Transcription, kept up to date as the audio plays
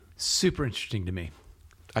super interesting to me.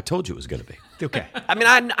 I told you it was going to be. Okay. I mean,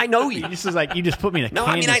 I know you. This is like you just put me in a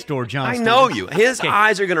candy store, John. I know you. His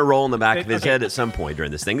eyes are going to roll in the back of his head at some point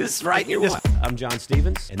during this thing. This is right in your way. I'm John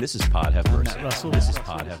Stevens, and this is Pod Have Mercy. Matt Russell. This is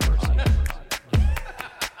Pod Have Mercy.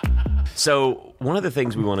 So one of the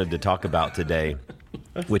things we wanted to talk about today,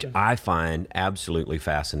 which I find absolutely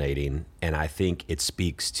fascinating, and I think it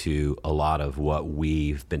speaks to a lot of what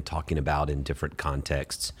we've been talking about in different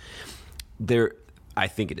contexts. I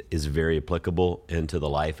think it is very applicable into the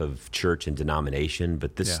life of church and denomination,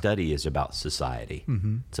 but this study is about society.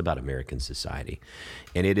 Mm-hmm. It's about American society.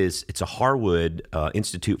 And it's a Harwood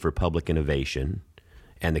Institute for Public Innovation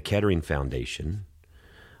and the Kettering Foundation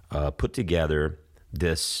put together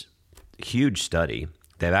this huge study.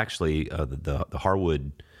 They've actually, the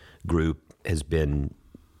Harwood group has been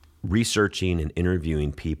researching and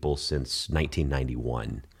interviewing people since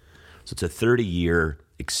 1991. So it's a 30-year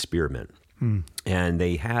experiment. And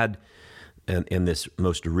they had, in this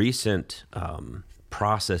most recent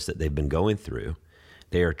process that they've been going through,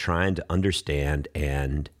 they are trying to understand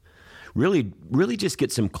and really just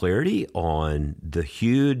get some clarity on the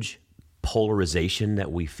huge polarization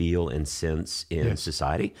that we feel and sense in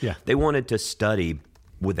society. Yeah. They wanted to study,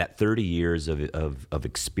 with that 30 years of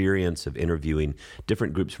experience of interviewing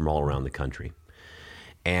different groups from all around the country,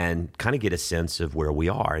 and kind of get a sense of where we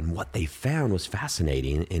are. And what they found was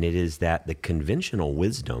fascinating, and it is that the conventional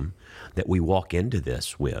wisdom that we walk into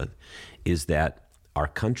this with is that our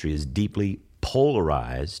country is deeply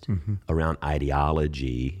polarized around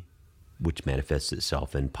ideology, which manifests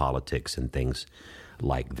itself in politics and things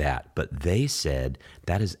like that. But they said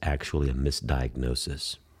that is actually a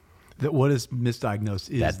misdiagnosis. That what is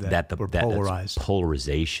misdiagnosed is that we're polarized. That's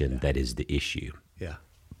polarization that is the issue. Yeah.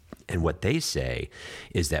 And what they say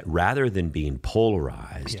is that rather than being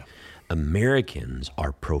polarized, Americans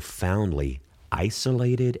are profoundly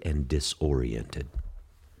isolated and disoriented,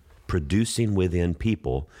 producing within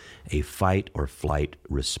people a fight or flight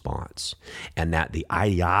response. And that the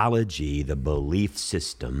ideology, the belief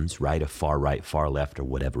systems, right, of far right, far left, or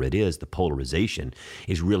whatever it is, the polarization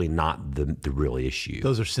is really not the real issue.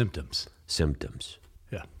 Those are symptoms. Symptoms.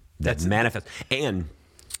 Yeah. That manifest. And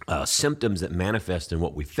symptoms that manifest in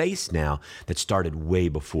what we face now that started way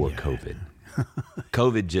before COVID.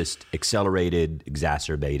 COVID just accelerated,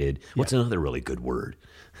 exacerbated. What's another really good word?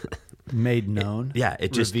 Made known.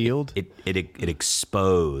 It just revealed. It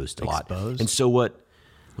exposed a lot. And so what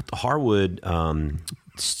the Harwood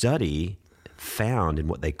study found, and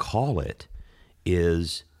what they call it,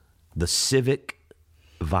 is the civic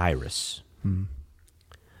virus.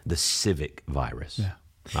 The civic virus. Yeah.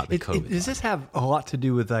 Not the COVID. Does this have a lot to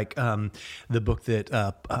do with like the book that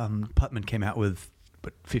Putman came out with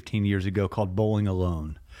 15 years ago called Bowling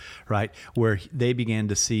Alone, right? Where they began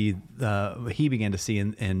to see, he began to see,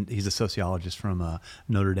 and he's a sociologist from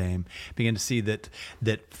Notre Dame, began to see that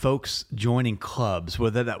folks joining clubs,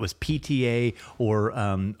 whether that was PTA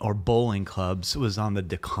or bowling clubs, was on the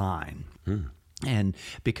decline. And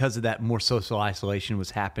because of that, more social isolation was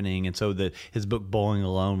happening. And so his book, Bowling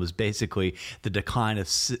Alone, was basically the decline of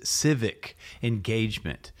civic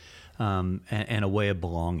engagement and a way of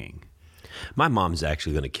belonging. My mom's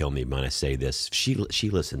actually going to kill me when I say this. She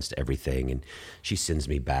listens to everything, and she sends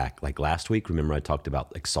me back. Like last week, remember I talked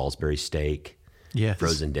about like Salisbury steak? Yes.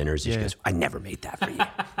 Frozen dinners. And she goes, I never made that for you.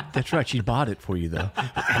 That's right. She bought it for you, though.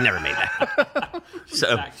 I never made that.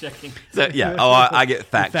 Fact-checking. I get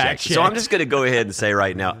fact-checked. So I'm just going to go ahead and say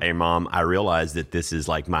right now, hey, Mom, I realize that this is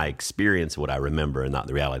like my experience, what I remember, and not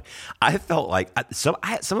the reality. I felt like some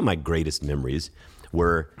of my greatest memories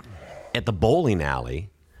were at the bowling alley.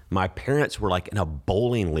 My parents were like in a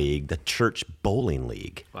bowling league, the church bowling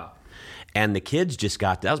league. Wow. And the kids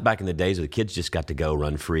that was back in the days where the kids just got to go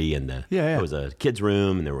run free in there was a kids'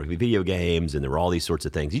 room, and there were video games, and there were all these sorts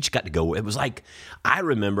of things. You just got to go. It was like, I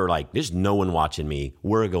remember like, there's no one watching me.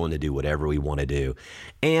 We're going to do whatever we want to do.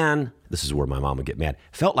 And this is where my mom would get mad.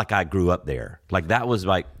 Felt like I grew up there. Like that was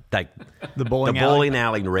like the bowling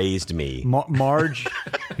alley raised me. Marge,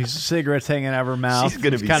 these cigarettes hanging out of her mouth. She's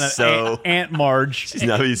going to be so Aunt Marge. She's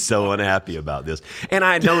going to be so unhappy about this. And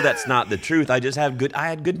I know that's not the truth. I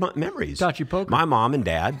had good memories. Taught you poker. My mom and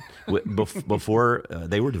dad, before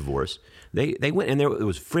they were divorced, they went, and there it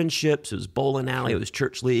was friendships. It was bowling alley. It was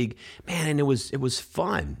church league. Man, and it was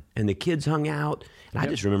fun. And the kids hung out. And I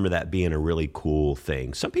just remember that being a really cool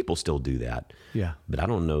thing. Some people still do that. Yeah. But I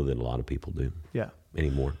don't know that a lot of people do. Yeah.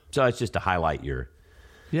 Anymore. So it's just to highlight your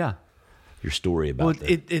story about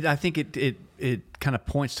that. I think it kind of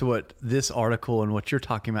points to what this article and what you're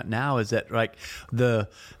talking about now is that like the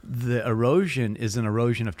erosion is an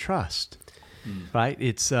erosion of trust, right?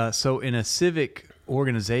 It's so in a civic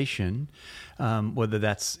organization, whether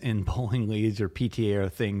that's in bowling leagues or PTA or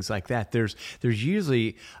things like that, there's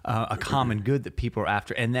usually a common good that people are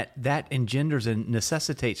after, and that engenders and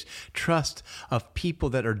necessitates trust of people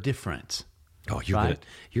that are different. Oh,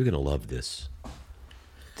 you're gonna love this.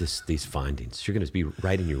 These findings. You're going to be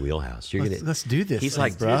right in your wheelhouse. Let's do this. He's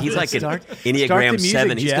like bro. He's like Start an Enneagram music,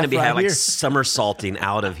 7. He's going to be Jeff, like here. somersaulting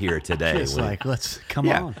out of here today. Just like, let's come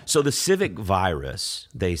on. So the civic virus,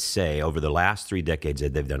 they say, over the last 3 decades,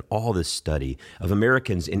 they've done all this study of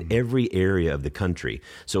Americans in every area of the country.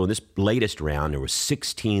 So in this latest round, there were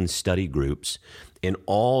 16 study groups in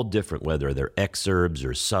all different, whether they're exurbs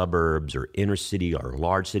or suburbs or inner city or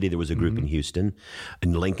large city. There was a group in Houston,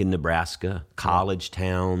 in Lincoln, Nebraska, college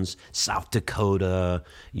towns, South Dakota,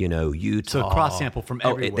 Utah. So cross sample from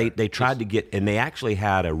everywhere. They tried to get, and they actually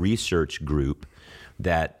had a research group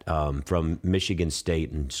that from Michigan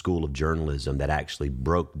State and School of Journalism that actually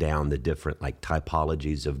broke down the different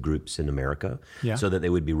typologies of groups in America, so that they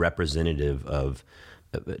would be representative of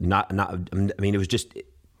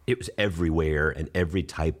it was everywhere and every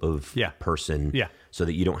type of person, so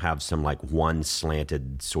that you don't have some one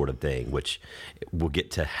slanted sort of thing, which we'll get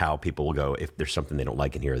to how people will go, if there's something they don't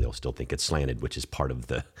like in here, they'll still think it's slanted, which is part of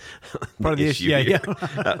the issue here.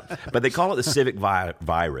 But they call it the civic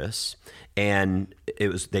virus, and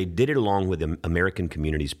they did it along with the American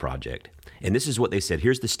Communities Project. And this is what they said.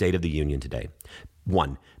 Here's the state of the union today.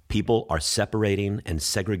 1, people are separating and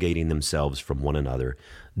segregating themselves from one another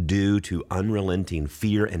due to unrelenting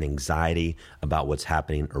fear and anxiety about what's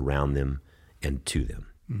happening around them and to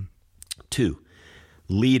them. 2,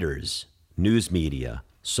 leaders, news media,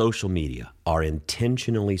 social media are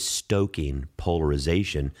intentionally stoking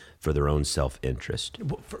polarization for their own self-interest.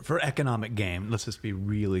 For economic gain, let's just be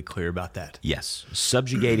really clear about that. Yes,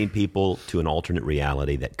 subjugating people to an alternate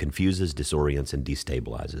reality that confuses, disorients, and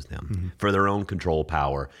destabilizes them for their own control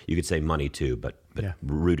power. You could say money too, but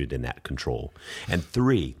rooted in that control. And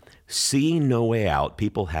 3, seeing no way out,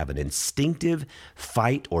 people have an instinctive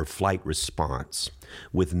fight or flight response,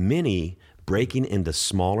 with many breaking into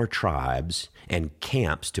smaller tribes and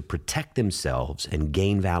camps to protect themselves and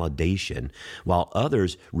gain validation, while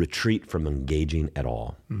others retreat from engaging at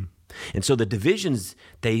all. And so the divisions,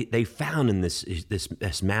 they found in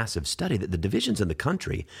this massive study that the divisions in the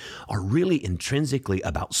country are really intrinsically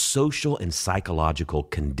about social and psychological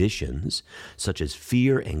conditions, such as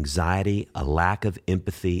fear, anxiety, a lack of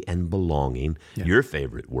empathy, and belonging. Your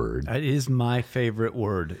favorite word. It is my favorite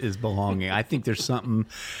word, is belonging. I think there's something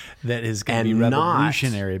that is going to be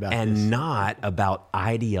revolutionary about this. And not about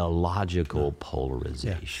ideological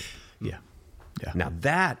polarization. Yeah. Now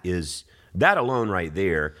that alone right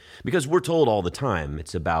there, because we're told all the time,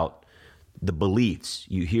 it's about the beliefs.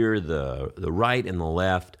 You hear the right and the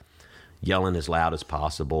left yelling as loud as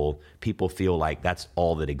possible. People feel like that's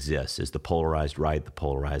all that exists, is the polarized right, the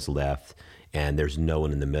polarized left, and there's no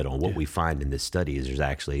one in the middle. And what we find in this study is there's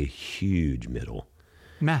actually a huge middle.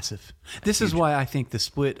 Massive. This is why I think the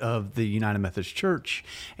split of the United Methodist Church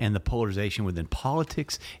and the polarization within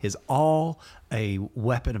politics is all a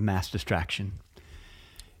weapon of mass distraction.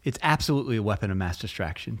 It's absolutely a weapon of mass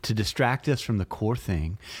distraction to distract us from the core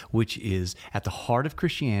thing, which is at the heart of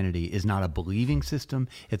Christianity is not a believing system,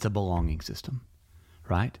 it's a belonging system,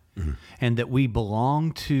 right? And that we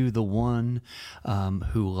belong to the one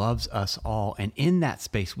who loves us all. And in that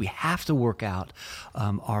space, we have to work out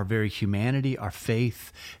our very humanity, our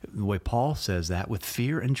faith, the way Paul says that, with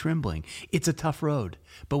fear and trembling. It's a tough road,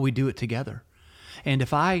 but we do it together. And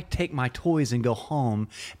if I take my toys and go home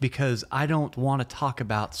because I don't want to talk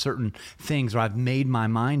about certain things, or I've made my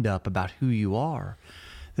mind up about who you are,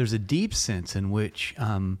 there's a deep sense in which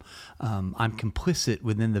I'm complicit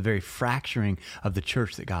within the very fracturing of the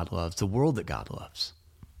church that God loves, the world that God loves.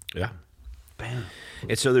 Yeah. Bam.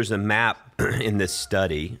 And so there's a map in this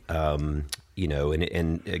study,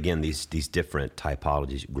 and again, these different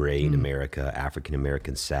typologies: gray in America, African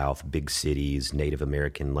American South, big cities, Native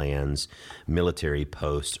American lands, military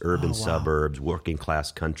posts, urban suburbs, working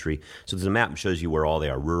class country. So there's a map that shows you where all they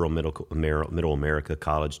are: rural, middle America,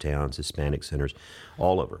 college towns, Hispanic centers,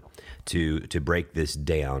 all over, to break this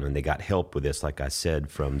down. And they got help with this, like I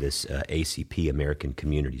said, from this ACP, American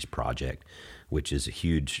Communities Project, which is a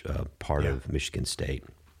huge part of Michigan State.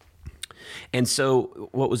 And so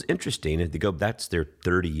what was interesting, that's their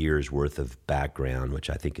 30 years worth of background,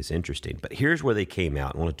 which I think is interesting. But here's where they came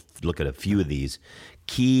out. I want to look at a few of these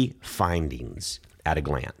key findings at a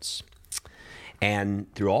glance.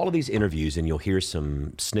 And through all of these interviews, and you'll hear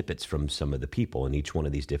some snippets from some of the people in each one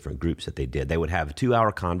of these different groups that they did, they would have a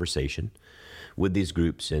 2-hour conversation with these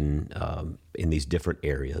groups in these different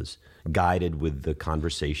areas, guided with the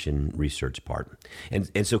conversation research part.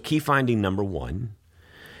 And so key finding number one,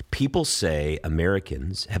 people say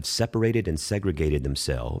Americans have separated and segregated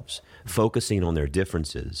themselves, focusing on their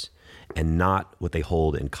differences and not what they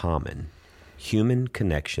hold in common. Human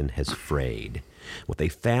connection has frayed. What they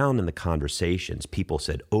found in the conversations, people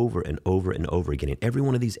said over and over and over again in every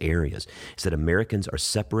one of these areas, is that Americans are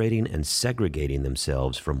separating and segregating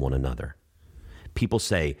themselves from one another. People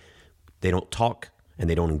say they don't talk and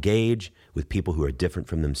they don't engage with people who are different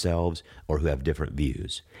from themselves or who have different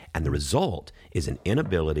views. And the result is an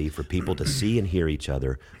inability for people to see and hear each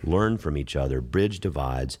other, learn from each other, bridge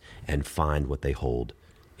divides, and find what they hold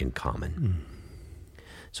in common.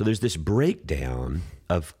 So there's this breakdown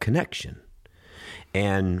of connection.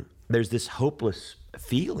 And there's this hopeless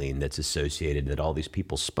feeling that's associated that all these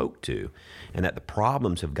people spoke to, and that the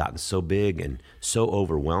problems have gotten so big and so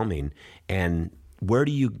overwhelming. And where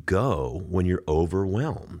do you go when you're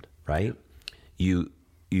overwhelmed, right? You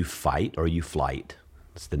fight or you flight.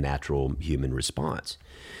 It's the natural human response.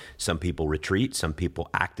 Some people retreat, some people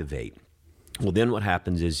activate. Well, then what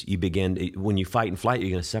happens is when you fight and flight, you're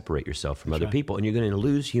going to separate yourself from other people, and you're going to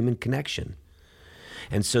lose human connection.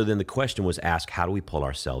 And so then the question was asked, how do we pull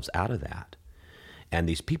ourselves out of that? And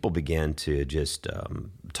these people began to just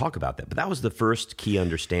talk about that. But that was the first key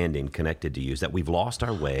understanding connected to you, is that we've lost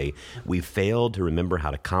our way. We've failed to remember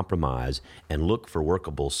how to compromise and look for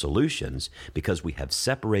workable solutions because we have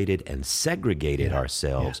separated and segregated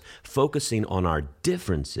ourselves, focusing on our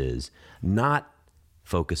differences, not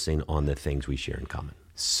focusing on the things we share in common.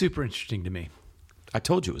 Super interesting to me. I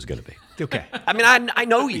told you it was going to be. Okay. I mean, I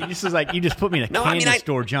know you. This is like you just put me in a candy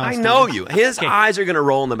store, John. I know you. His eyes are going to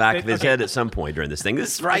roll in the back of his head at some point during this thing.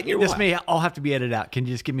 This is right in your This may all have to be edited out. Can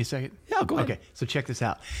you just give me a second? Yeah, go ahead. Okay, so check this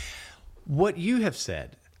out. What you have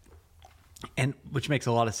said, and which makes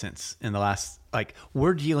a lot of sense in the last,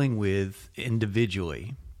 we're dealing with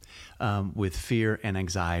individually with fear and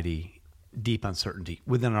anxiety, deep uncertainty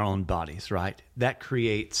within our own bodies, right? That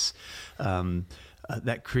creates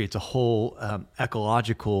a whole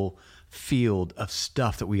ecological field of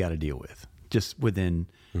stuff that we got to deal with just within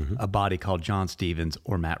a body called John Stevens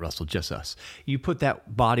or Matt Russell, just us. You put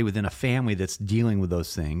that body within a family that's dealing with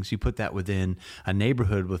those things. You put that within a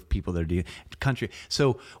neighborhood with people that are dealing, country.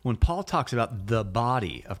 So when Paul talks about the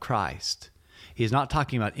body of Christ, he's not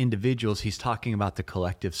talking about individuals. He's talking about the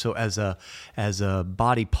collective. So as a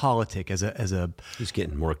body politic, as a he's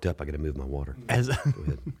getting worked up. I got to move my water.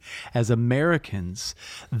 As Americans,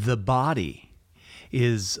 the body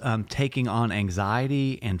is taking on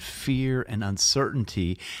anxiety and fear and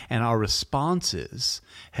uncertainty, and our responses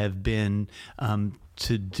have been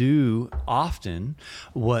to do often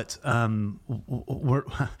what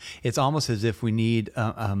it's almost as if we need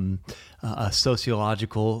a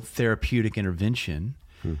sociological therapeutic intervention,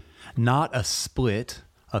 not a split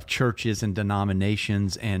of churches and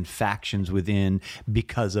denominations and factions within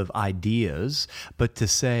because of ideas, but to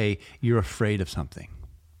say you're afraid of something.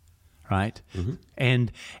 Right? Mm-hmm.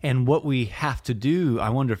 And what we have to do, I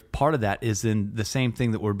wonder if part of that is in the same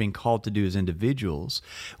thing that we're being called to do as individuals,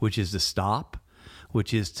 which is to stop,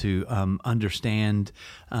 which is to understand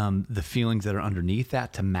the feelings that are underneath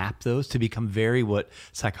that, to map those, to become very, what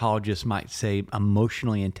psychologists might say,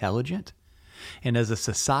 emotionally intelligent. And as a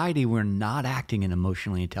society, we're not acting in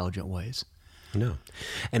emotionally intelligent ways. No.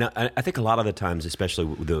 And I think a lot of the times,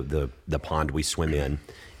 especially the pond we swim in,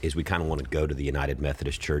 is we kind of want to go to the United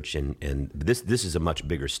Methodist Church, and this is a much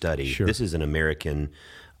bigger study. Sure. This is an American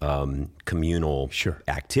communal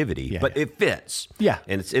activity, but it fits. Yeah,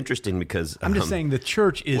 and it's interesting because I'm just saying the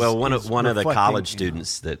church is one of the college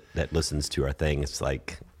students that listens to our thing. It's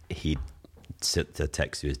like he sent a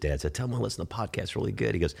text to his dad, said, "Tell him I listen to the podcast, really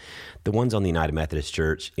good." He goes, "The ones on the United Methodist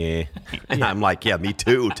Church, eh." And I'm like, "Yeah, me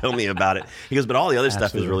too. Tell me about it." He goes, "But all the other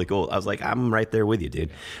stuff is really cool." I was like, "I'm right there with you,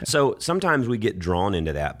 dude." So sometimes we get drawn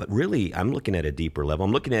into that, but really, I'm looking at a deeper level.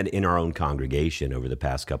 I'm looking at it in our own congregation over the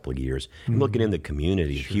past couple of years. I'm looking in the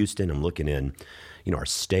community of Houston. I'm looking in, our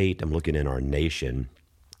state. I'm looking in our nation.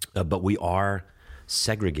 But we are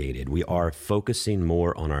segregated. We are focusing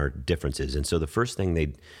more on our differences. And so the first thing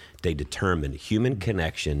they determined, human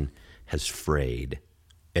connection has frayed.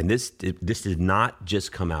 And this did not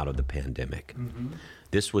just come out of the pandemic. Mm-hmm.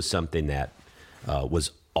 This was something that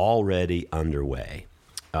was already underway.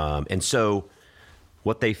 And so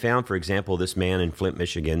what they found, for example, this man in Flint,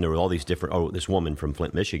 Michigan, there were all these different, this woman from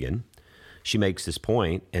Flint, Michigan, she makes this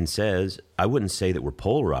point and says, I wouldn't say that we're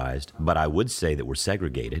polarized, but I would say that we're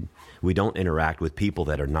segregated. We don't interact with people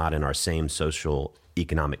that are not in our same social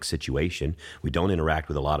economic situation. We don't interact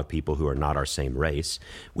with a lot of people who are not our same race.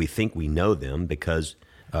 We think we know them because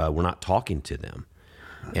we're not talking to them.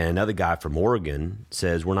 And another guy from Oregon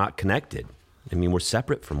says we're not connected. I mean, we're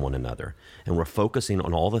separate from one another, and we're focusing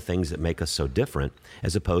on all the things that make us so different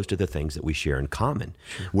as opposed to the things that we share in common.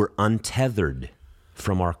 Sure. We're untethered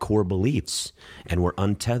from our core beliefs, and we're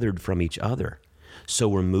untethered from each other. So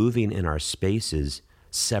we're moving in our spaces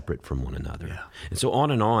separate from one another. Yeah. And so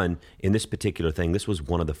on in this particular thing, this was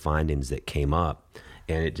one of the findings that came up,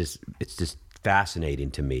 and it's just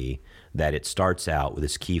fascinating to me that it starts out with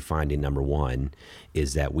this key finding. Number one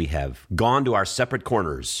is that we have gone to our separate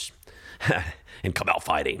corners and come out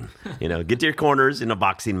fighting. Get to your corners in a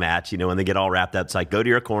boxing match, and they get all wrapped up. It's like, go to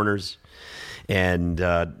your corners. And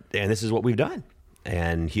this is what we've done.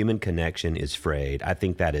 And human connection is frayed. I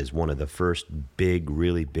think that is one of the first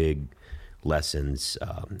really big lessons.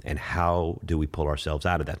 And how do we pull ourselves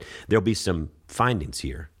out of that? There'll be some findings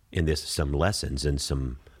here in this, some lessons and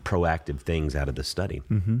some proactive things out of the study.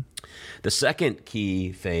 Mm-hmm. The second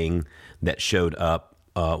key thing that showed up,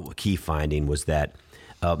 key finding, was that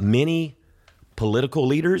many political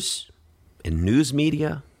leaders and news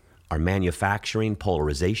media are manufacturing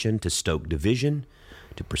polarization to stoke division,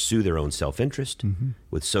 to pursue their own self-interest,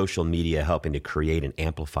 with social media helping to create and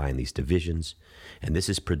amplifying these divisions. And this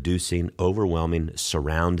is producing overwhelming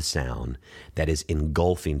surround sound that is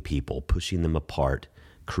engulfing people, pushing them apart,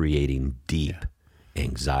 creating deep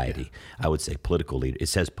anxiety. I would say political leaders. It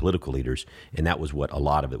says political leaders, and that was what a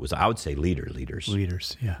lot of it was. I would say leaders.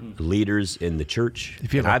 Leaders, yeah. Leaders in the church.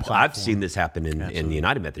 If you have I've seen this happen in the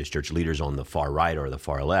United Methodist Church, leaders on the far right or the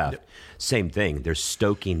far left. Yep. Same thing. They're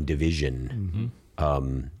stoking division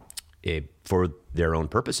for their own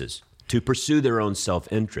purposes, to pursue their own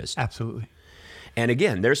self-interest. Absolutely. And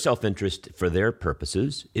again, their self-interest for their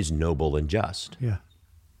purposes is noble and just. Yeah.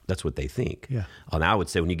 That's what they think. Yeah. And I would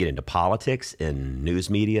say when you get into politics and news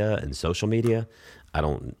media and social media, I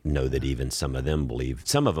don't know that even some of them believe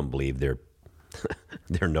they're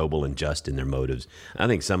they're noble and just in their motives. I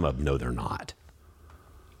think some of them know they're not.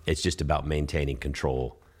 It's just about maintaining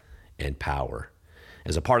control and power.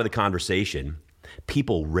 As a part of the conversation,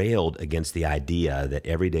 people railed against the idea that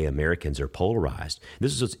everyday Americans are polarized.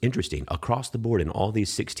 This is what's interesting. Across the board in all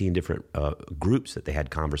these 16 different groups that they had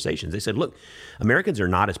conversations, they said, look, Americans are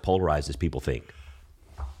not as polarized as people think.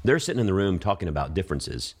 They're sitting in the room talking about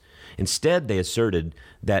differences. Instead, they asserted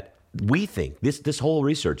that we think, this whole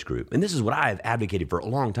research group, and this is what I have advocated for a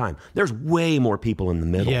long time, there's way more people in the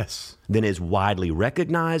middle than is widely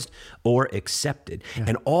recognized or accepted. Yeah.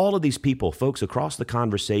 And all of these people, folks across the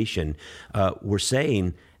conversation, were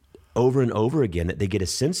saying over and over again that they get a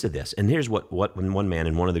sense of this. And here's what when one man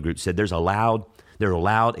in one of the groups said, there are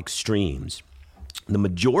loud extremes. The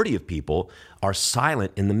majority of people are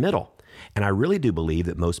silent in the middle. And I really do believe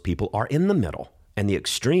that most people are in the middle. And the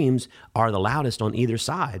extremes are the loudest on either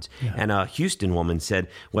sides. Yeah. And a Houston woman said,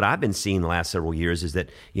 what I've been seeing the last several years is that,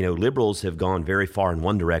 liberals have gone very far in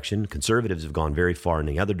one direction, conservatives have gone very far in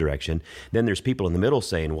the other direction. Then there's people in the middle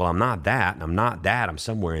saying, well, I'm not that, and I'm not that, I'm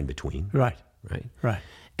somewhere in between. Right.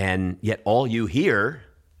 And yet all you hear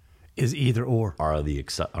is either or. Are the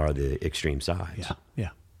extreme sides. Yeah.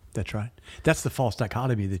 That's right. That's the false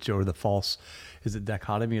dichotomy is it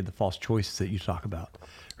dichotomy or the false choices that you talk about?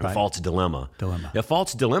 Right? A false dilemma. A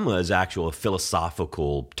false dilemma is actually a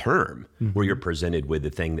philosophical term where you're presented with the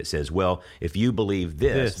thing that says, well, if you believe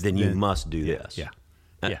this, then you must do this. Yeah.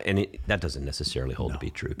 And that doesn't necessarily hold to be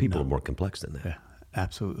true. People are more complex than that. Yeah,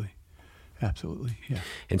 absolutely. Yeah.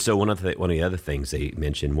 And so one of the other things they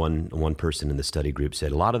mentioned, one person in the study group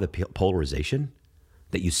said, a lot of the polarization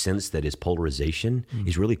that you sense that is polarization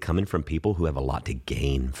is really coming from people who have a lot to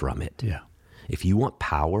gain from it. Yeah. If you want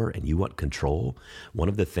power and you want control, one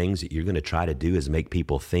of the things that you're going to try to do is make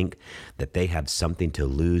people think that they have something to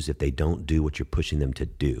lose if they don't do what you're pushing them to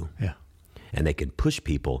do. Yeah. And they can push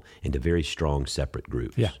people into very strong separate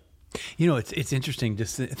groups. Yeah. It's interesting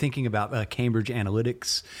just thinking about Cambridge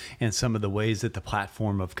Analytics and some of the ways that the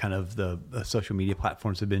platform of kind of the social media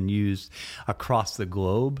platforms have been used across the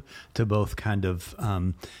globe to both kind of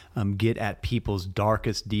get at people's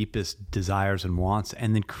darkest, deepest desires and wants,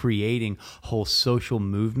 and then creating whole social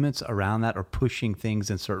movements around that or pushing things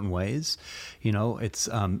in certain ways. It's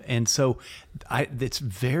and so it's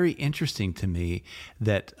very interesting to me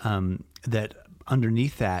that that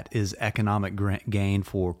underneath that is economic gain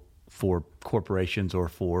for corporations or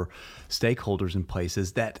for stakeholders in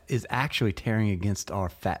places that is actually tearing against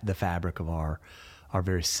the fabric of our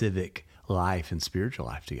very civic life and spiritual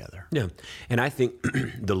life together. Yeah. And I think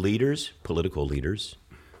the leaders, political leaders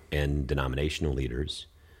and denominational leaders,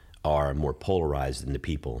 are more polarized than the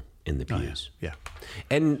people in the pews. Yeah.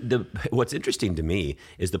 And what's interesting to me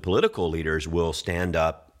is the political leaders will stand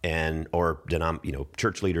up or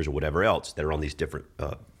church leaders or whatever else that are on these different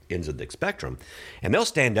ends of the spectrum, and they'll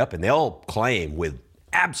stand up and they'll claim with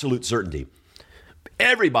absolute certainty,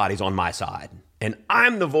 everybody's on my side, and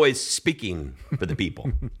I'm the voice speaking for the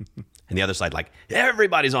people. And the other side, like,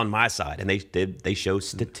 everybody's on my side. And they show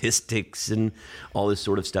statistics and all this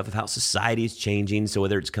sort of stuff of how society is changing. So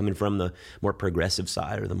whether it's coming from the more progressive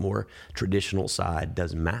side or the more traditional side,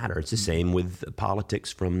 doesn't matter. It's the same with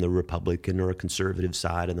politics from the Republican or a conservative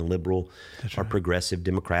side and the liberal or progressive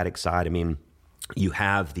Democratic side. I mean, you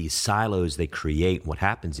have these silos they create. What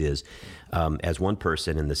happens is, as one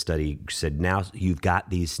person in the study said, now you've got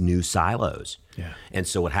these new silos. Yeah. And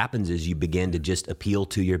so what happens is you begin to just appeal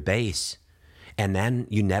to your base. And then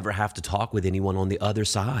you never have to talk with anyone on the other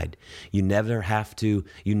side. You never have to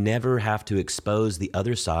expose the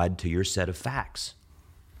other side to your set of facts.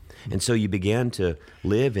 And so you began to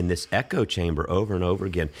live in this echo chamber over and over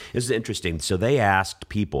again. This is interesting. So they asked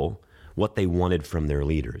people what they wanted from their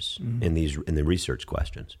leaders in the research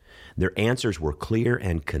questions. Their answers were clear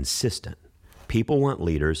and consistent. People want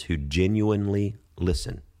leaders who genuinely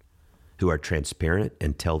listen, who are transparent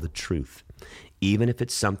and tell the truth, even if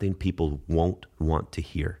it's something people won't want to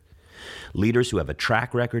hear. Leaders who have a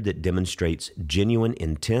track record that demonstrates genuine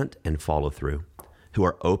intent and follow through, who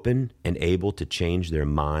are open and able to change their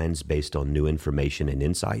minds based on new information and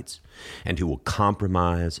insights, and who will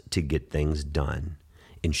compromise to get things done.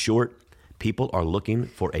 In short, people are looking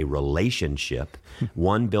for a relationship,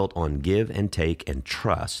 one built on give and take and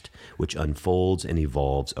trust, which unfolds and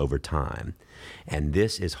evolves over time. And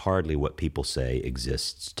this is hardly what people say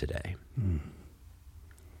exists today.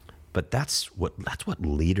 But that's what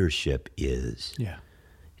leadership is. Yeah.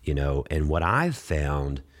 And what I've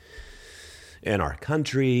found in our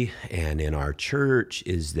country and in our church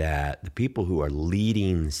is that the people who are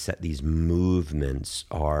leading these movements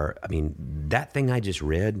that thing I just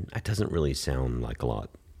read, that doesn't really sound like a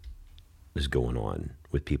lot is going on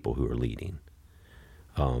with people who are leading.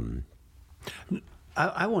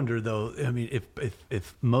 I wonder, though,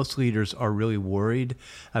 if most leaders are really worried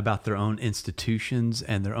about their own institutions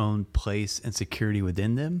and their own place and security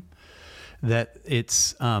within them, that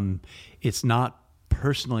it's not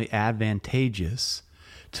personally advantageous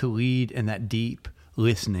to lead in that deep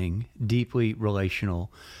listening, deeply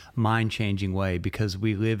relational, mind-changing way, because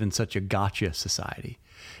we live in such a gotcha society.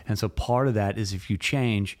 And so part of that is if you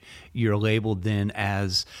change, you're labeled then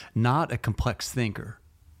as not a complex thinker.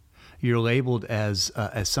 You're labeled as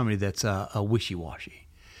somebody that's a wishy-washy.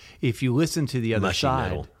 If you listen to the other Mushy side,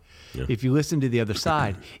 metal. Yeah. if you listen to the other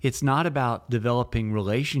side, it's not about developing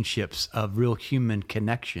relationships of real human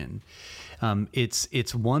connection.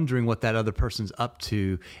 It's wondering what that other person's up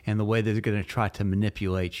to and the way they're going to try to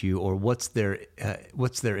manipulate you, or what's their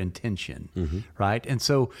intention, right? And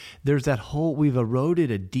so there's we've eroded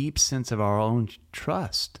a deep sense of our own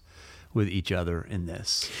trust with each other in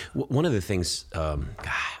this. One of the things, I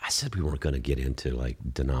said we weren't going to get into like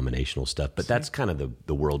denominational stuff, but that's kind of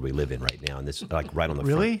the world we live in right now, and this like right on the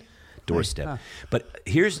front doorstep. Huh. But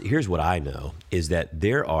here's what I know is that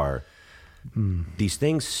there are these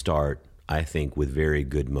things start, I think, with very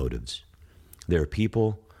good motives. There are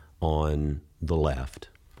people on the left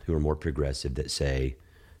who are more progressive that say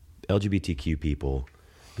LGBTQ people,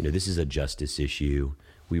 this is a justice issue.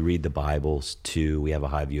 We read the Bibles too. We have a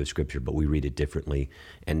high view of Scripture, but we read it differently,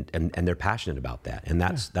 and they're passionate about that. And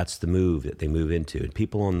that's the move that they move into. And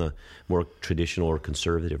people on the more traditional or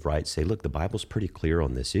conservative right say, look, the Bible's pretty clear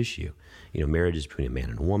on this issue. Marriage is between a man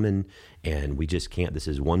and a woman, and we just can't. This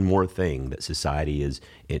is one more thing that society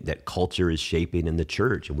that culture is shaping in the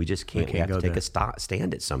church, and we just can't. We have to take a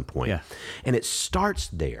stand at some point. Yeah. And it starts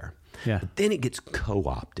there. Yeah. But then it gets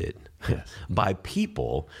co-opted by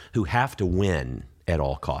people who have to win at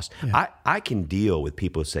all costs. Yeah. I can deal with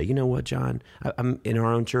people who say, you know what, John, I'm in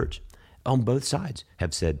our own church, on both sides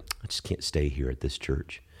have said, I just can't stay here at this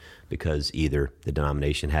church because either the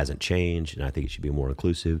denomination hasn't changed and I think it should be more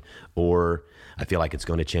inclusive, or I feel like it's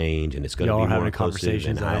going to change and it's going to be more inclusive,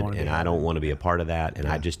 and I don't want to be a part of that, and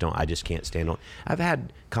I just can't stand on. I've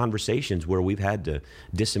had conversations where we've had to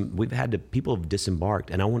people have disembarked,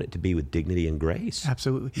 and I want it to be with dignity and grace.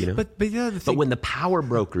 Absolutely. But the other thing, but when the power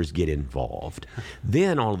brokers get involved,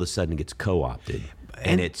 then all of a sudden it gets co-opted,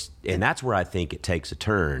 and that's where I think it takes a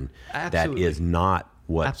turn that is not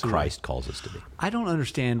what Christ calls us to be. I don't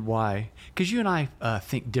understand why, because you and I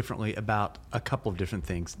think differently about a couple of different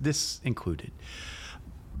things, this included.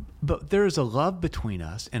 But there is a love between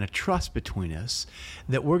us and a trust between us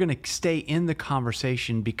that we're going to stay in the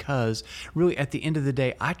conversation because really at the end of the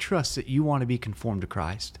day, I trust that you want to be conformed to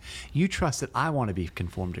Christ. You trust that I want to be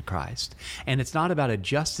conformed to Christ. And it's not about a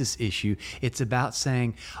justice issue. It's about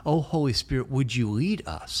saying, oh, Holy Spirit, would you lead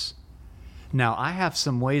us? Now, I have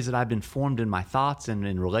some ways that I've been formed in my thoughts and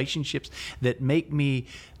in relationships that make me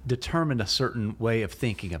determine a certain way of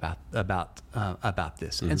thinking about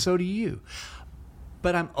this. And so do you.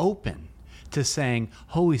 But I'm open to saying,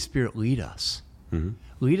 Holy Spirit, lead us.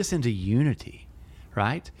 Lead us into unity,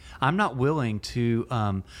 right? I'm not willing to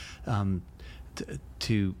kind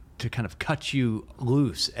of cut you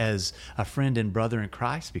loose as a friend and brother in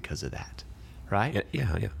Christ because of that, right?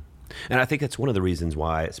 Yeah. And I think that's one of the reasons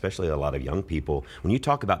why, especially a lot of young people, when you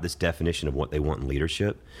talk about this definition of what they want in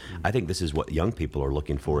leadership, I think this is what young people are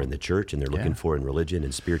looking for in the church, and they're looking for in religion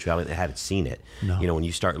and spirituality. They haven't seen it. No. You know, when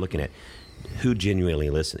you start looking at who genuinely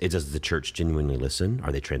listen, does the church genuinely listen?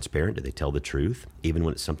 Are they transparent? Do they tell the truth, even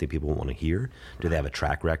when it's something people want to hear? Do they have a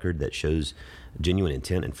track record that shows genuine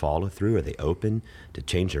intent and follow through? Are they open to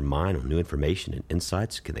change their mind on new information and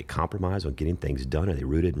insights? Can they compromise on getting things done? Are they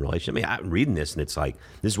rooted in relationship? I mean, I'm reading this and it's like,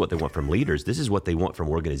 this is what they want from leaders. This is what they want from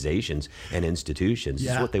organizations and institutions.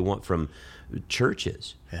 This is what they want from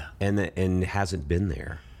churches. Yeah. And it hasn't been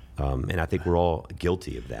there. And I think we're all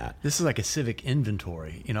guilty of that. This is like a civic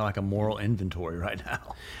inventory, like a moral inventory right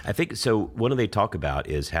now. I think so. What do they talk about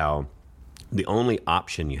is how the only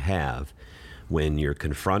option you have when you're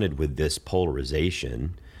confronted with this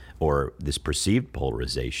polarization or this perceived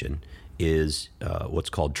polarization is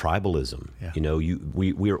what's called tribalism. Yeah.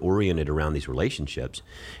 We are oriented around these relationships,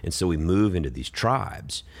 and so we move into these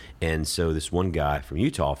tribes. And so this one guy from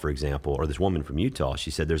Utah, for example, or this woman from Utah,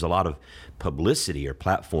 she said there's a lot of publicity or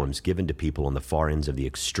platforms given to people on the far ends of the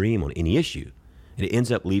extreme on any issue. And it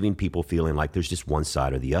ends up leaving people feeling like there's just one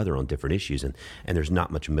side or the other on different issues, and there's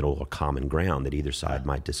not much middle or common ground that either side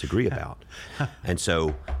might disagree about. And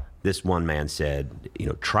so this one man said,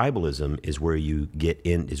 tribalism is where you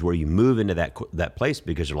move into that place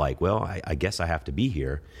because you're like, well, I guess I have to be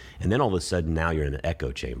here. And then all of a sudden now you're in an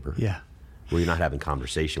echo chamber. Yeah. Where you're not having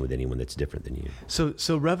conversation with anyone that's different than you.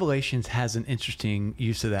 So Revelations has an interesting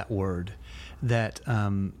use of that word, that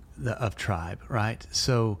of tribe, right?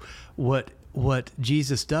 So what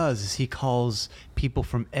Jesus does is he calls people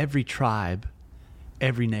from every tribe,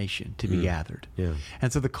 every nation to be gathered. Yeah.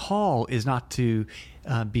 And so the call is not to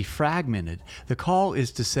be fragmented. The call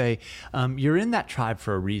is to say, you're in that tribe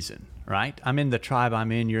for a reason, right? I'm in the tribe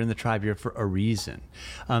I'm in, you're in the tribe you're for a reason.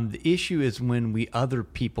 The issue is when we other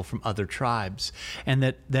people from other tribes, and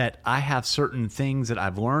that I have certain things that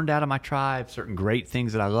I've learned out of my tribe, certain great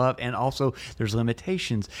things that I love, and also there's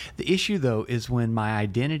limitations. The issue, though, is when my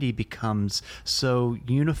identity becomes so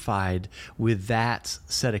unified with that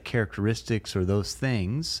set of characteristics or those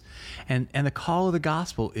things, and the call of the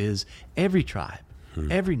gospel is every tribe,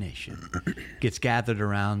 every nation gets gathered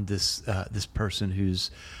around this person who's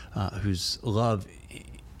love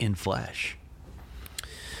in flesh.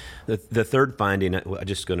 The third finding, I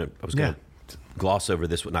was going to gloss over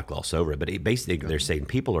this, not gloss over it, but basically they're saying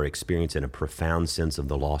people are experiencing a profound sense of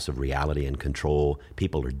the loss of reality and control.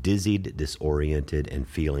 People are dizzied, disoriented, and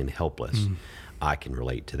feeling helpless. I can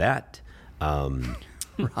relate to that.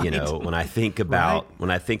 When I think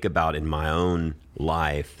about in my own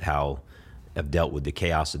life how I've dealt with the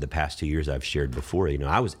chaos of the past 2 years I've shared before,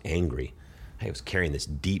 I was angry. I was carrying this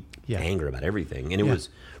deep anger about everything, and it was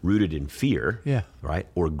rooted in fear, right,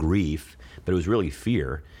 or grief, but it was really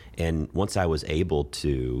fear. And once I was able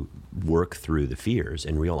to work through the fears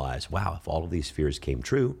and realize, wow, if all of these fears came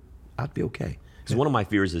true, I'd be okay. Because one of my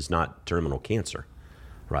fears is not terminal cancer,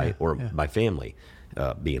 right, or my family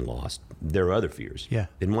being lost. There are other fears.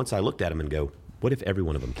 And once I looked at them and go, what if every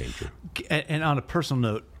one of them came true? And on a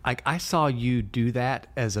personal note, I saw you do that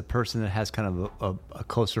as a person that has kind of a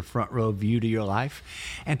closer front row view to your life.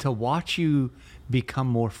 And to watch you become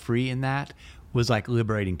more free in that was like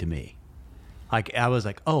liberating to me. Like I was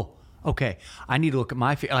like, oh, okay, I need to look at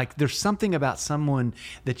my fear. Like there's something about someone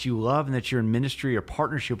that you love and that you're in ministry or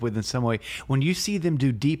partnership with in some way. When you see them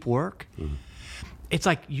do deep work, it's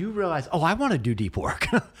like you realize, oh, I want to do deep work.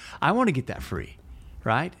 I want to get that free.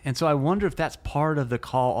 Right? And so I wonder if that's part of the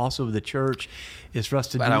call also of the church is for us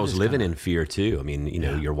to do this. But I was living in fear too. I mean,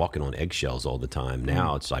 you're walking on eggshells all the time.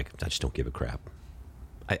 Now it's like, I just don't give a crap.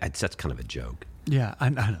 That's kind of a joke. Yeah, I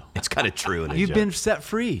know. It's kind of true. You've been set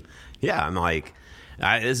free. Yeah, I'm like,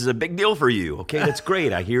 this is a big deal for you. Okay, that's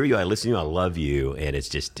great. I hear you. I listen to you. I love you. And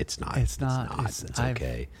it's not. It's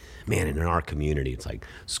okay. Man, and in our community, it's like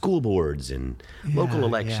school boards and local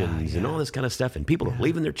elections and all this kind of stuff. And people are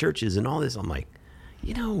leaving their churches and all this. I'm like,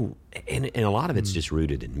 You know, and a lot of it's just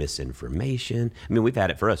rooted in misinformation. I mean, we've had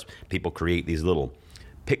it for us. People create these little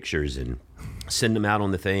pictures and send them out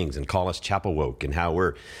on the things and call us chapel woke, and how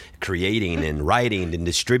we're creating and writing and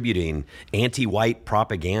distributing anti-white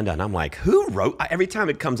propaganda. And I'm like, who wrote? Every time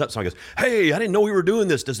it comes up, someone goes, hey, I didn't know we were doing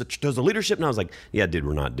this. Does the leadership? And I was like, yeah, dude,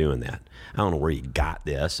 we're not doing that. I don't know where you got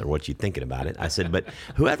this or what you're thinking about it. I said, but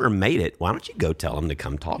whoever made it, why don't you go tell them to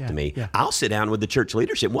come talk to me? Yeah. I'll sit down with the church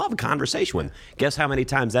leadership. We'll have a conversation with them. Guess how many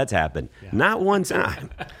times that's happened? Not one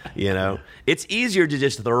time. You know, it's easier to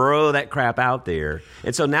just throw that crap out there.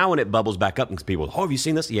 And so now when it bubbles back up and people, oh, have you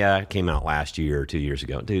seen this? Yeah, it came out last year or 2 years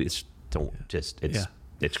ago. Dude, it's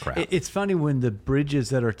crap. It's funny when the bridges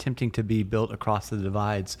that are attempting to be built across the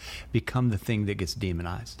divides become the thing that gets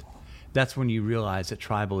demonized. That's when you realize that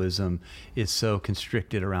tribalism is so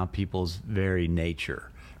constricted around people's very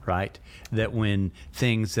nature, right? That when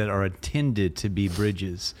things that are intended to be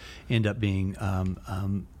bridges end up being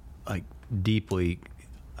like deeply,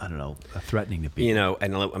 I don't know, threatening to people. You know,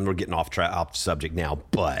 and we're getting off subject now,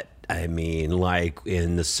 but I mean, like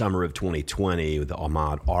in the summer of 2020 with the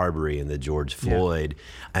Ahmaud Arbery and the George Floyd,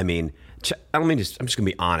 I mean, I'm just going to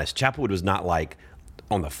be honest. Chapelwood was not like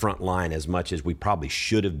on the front line as much as we probably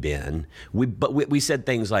should have been. But we said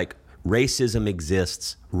things like, racism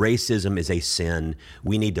exists. Racism is a sin.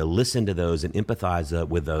 We need to listen to those and empathize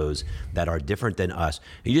with those that are different than us.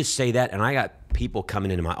 You just say that, and I got people coming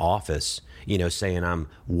into my office, you know, saying I'm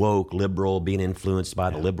woke, liberal, being influenced by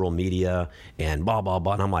the liberal media, and blah, blah,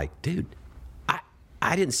 blah. And I'm like, dude,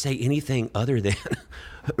 I didn't say anything other than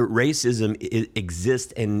racism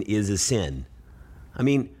exists and is a sin. I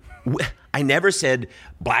mean, I never said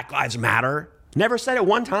Black Lives Matter. Never said it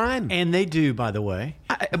one time. And they do, by the way.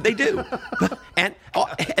 They do. and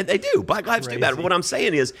they do. Black lives do matter. But what I'm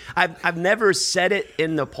saying is I've never said it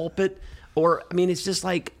in the pulpit, or, I mean, it's just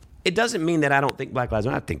like, it doesn't mean that I don't think Black lives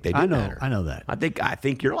matter. I think they do matter. I know that. I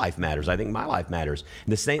think your life matters. I think my life matters.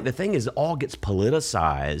 And the thing is, it all gets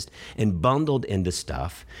politicized and bundled into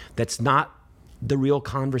stuff that's not the real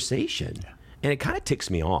conversation. Yeah. And it kind of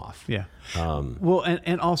ticks me off. Yeah. Well,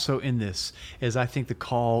 and also in this is, I think the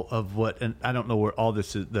call of what, and I don't know where all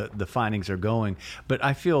this is, the findings are going, but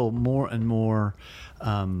I feel more and more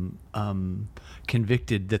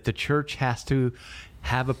convicted that the church has to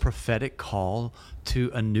have a prophetic call to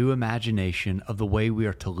a new imagination of the way we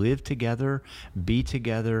are to live together, be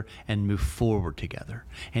together, and move forward together.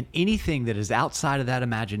 And anything that is outside of that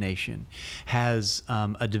imagination has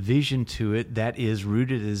a division to it that is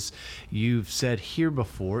rooted, as you've said here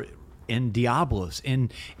before, in Diabolos,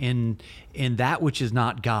 in that which is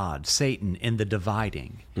not God, Satan, in the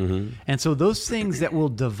dividing. Mm-hmm. And so those things that will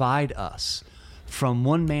divide us from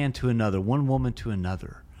one man to another, one woman to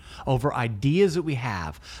another, over ideas that we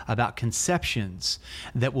have about conceptions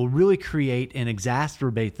that will really create and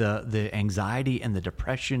exacerbate the anxiety and the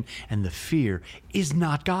depression and the fear, is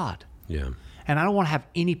not God. Yeah. And I don't want to have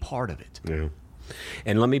any part of it. Yeah.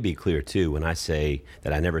 And let me be clear, too, when I say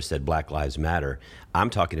that I never said Black Lives Matter, I'm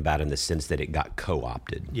talking about in the sense that it got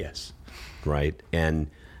co-opted. Yes. Right? And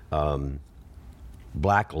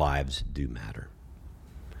Black lives do matter.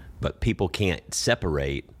 But people can't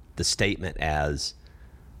separate the statement as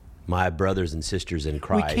my brothers and sisters in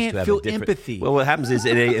Christ. We can't feel empathy. Well, what happens is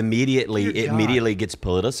it immediately gets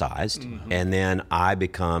politicized, mm-hmm. and then I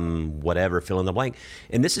become whatever, fill in the blank.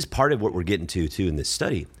 And this is part of what we're getting to too in this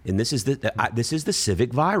study. And this is the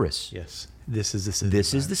civic virus. Yes, this is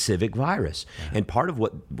the civic virus. Yeah. And part of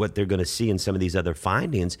what they're going to see in some of these other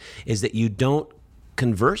findings is that you don't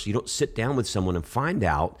converse, you don't sit down with someone and find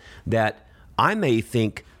out that I may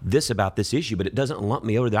think this about this issue, but it doesn't lump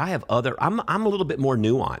me over there. I have I'm a little bit more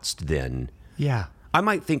nuanced than. Yeah. I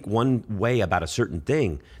might think one way about a certain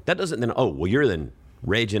thing. That doesn't then, oh, well, you're then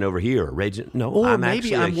raging over here or raging. No, or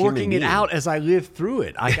maybe I'm working it out as I live through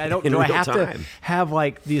it. I don't. Do I have to have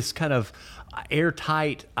like this kind of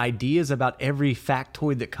airtight ideas about every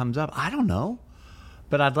factoid that comes up? I don't know,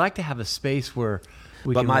 but I'd like to have a space where.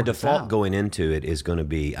 But my default going into it is going to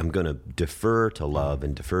be, I'm going to defer to love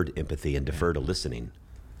and defer to empathy and defer to listening.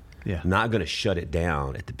 Yeah. I'm not going to shut it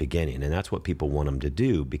down at the beginning. And that's what people want them to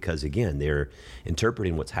do because, again, they're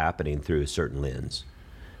interpreting what's happening through a certain lens,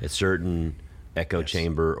 a certain echo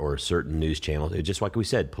chamber or a certain news channel. It's just like we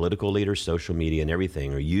said, political leaders, social media, and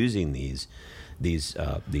everything are using these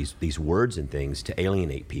words and things to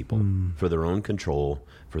alienate people for their own control,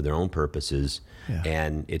 for their own purposes. Yeah.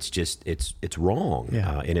 And it's wrong.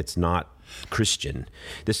 Yeah. And it's not Christian.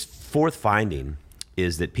 This fourth finding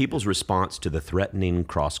is that people's response to the threatening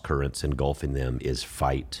cross currents engulfing them is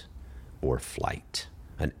fight or flight.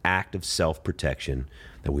 an act of self-protection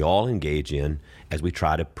that we all engage in as we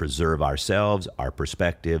try to preserve ourselves, our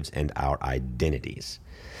perspectives, and our identities.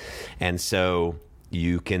 And so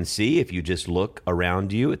you can see, if you just look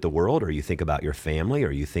around you at the world, or you think about your family,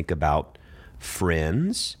 or you think about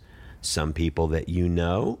friends, some people that you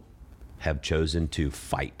know have chosen to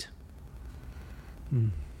fight.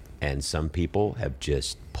 And some people have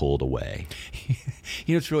just pulled away.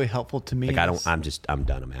 You know, it's really helpful to me. Like, I'm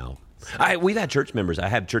done, I'm out. We've had church members. I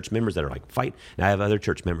have church members that are like, fight. And I have other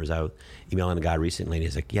church members. I was emailing a guy recently, and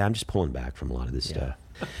he's like, yeah, I'm just pulling back from a lot of this stuff.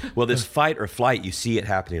 Well, this fight or flight, you see it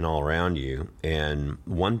happening all around you. And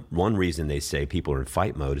one reason they say people are in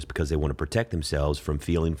fight mode is because they want to protect themselves from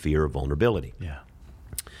feeling fear or vulnerability. Yeah.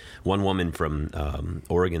 One woman from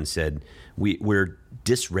Oregon said, we're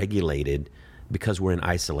dysregulated because we're in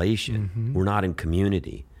isolation. Mm-hmm. We're not in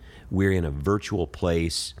community. We're in a virtual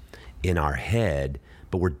place in our head,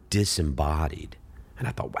 but we're disembodied. And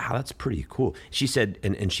I thought, wow, that's pretty cool. She said,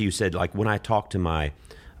 and she said, like, when I talk to my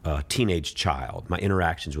teenage child, my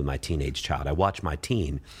interactions with my teenage child, I watch my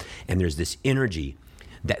teen, and there's this energy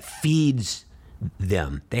that feeds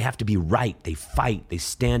them. They have to be right. They fight. They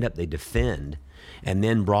stand up. They defend. And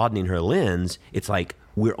then broadening her lens, it's like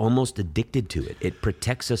we're almost addicted to it. It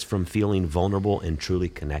protects us from feeling vulnerable and truly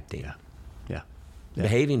connecting. Yeah.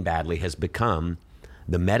 Behaving badly has become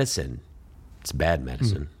the medicine. It's bad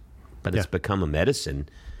medicine, but it's become a medicine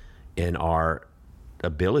in our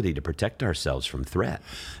ability to protect ourselves from threat.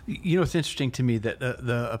 You know, it's interesting to me that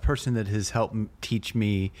a person that has helped teach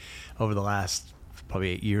me over the last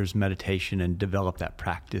probably 8 years meditation and develop that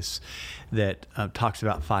practice that talks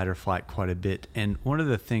about fight or flight quite a bit. And one of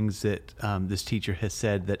the things that this teacher has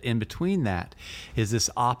said that in between that is this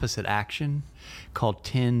opposite action called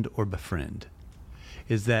tend or befriend.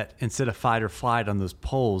 Is that instead of fight or flight on those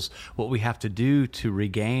poles, what we have to do to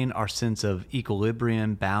regain our sense of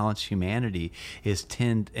equilibrium, balance, humanity is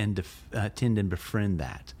tend and befriend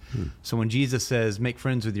that. So when Jesus says, make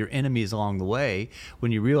friends with your enemies along the way,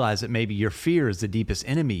 when you realize that maybe your fear is the deepest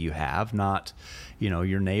enemy you have, not,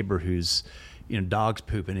 your neighbor who's, dogs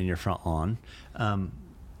pooping in your front lawn,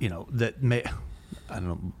 that may... I don't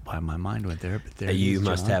know why my mind went there, but there you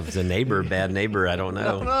must have the neighbor, bad neighbor. I don't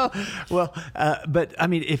know. No. Well, but I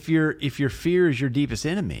mean, if your fear is your deepest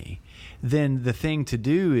enemy, then the thing to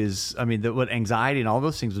do is, what anxiety and all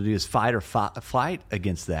those things will do is fight or flight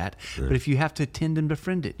against that. Sure. But if you have to tend and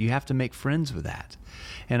befriend it, you have to make friends with that.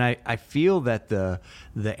 And I feel that the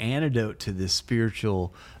antidote to this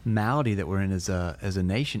spiritual malady that we're in as a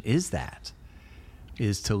nation is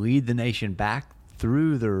to lead the nation back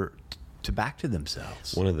through back to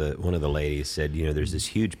themselves. One of the ladies said, there's this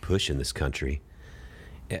huge push in this country,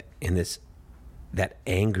 and that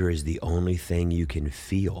anger is the only thing you can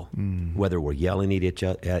feel, whether we're yelling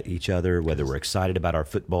at each other, whether we're excited about our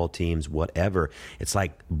football teams, whatever. It's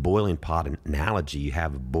like boiling pot analogy. You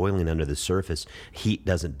have boiling under the surface. Heat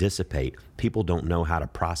doesn't dissipate. People don't know how to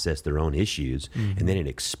process their own issues, and then it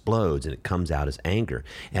explodes and it comes out as anger.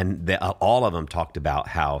 And all of them talked about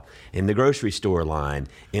how in the grocery store line,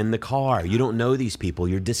 in the car, you don't know these people.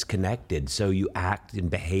 You're disconnected, so you act and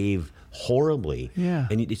behave horribly. Yeah.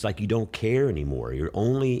 And it's like you don't care anymore. You're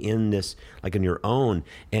only in this, like, on your own.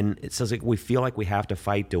 And it says, like, we feel like we have to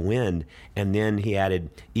fight to win. And then he added,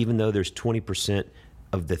 even though there's 20%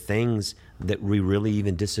 of the things that we really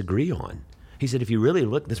even disagree on. He said, if you really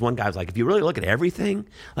look, this one guy was like, if you really look at everything,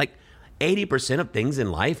 like 80% of things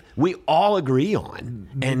in life we all agree on.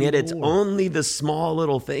 And yet it's only the small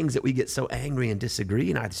little things that we get so angry and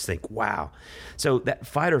disagree. And I just think, wow. So that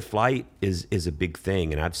fight or flight is a big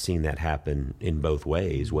thing. And I've seen that happen in both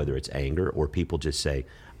ways, whether it's anger or people just say,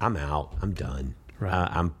 I'm out, I'm done. Right.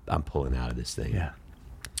 I'm pulling out of this thing. Yeah.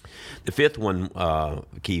 The fifth one,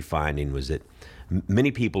 key finding was that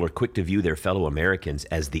many people are quick to view their fellow Americans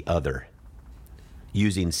as the other,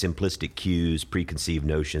 using simplistic cues, preconceived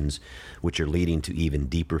notions, which are leading to even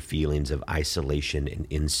deeper feelings of isolation and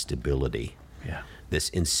instability. Yeah. This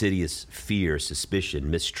insidious fear, suspicion,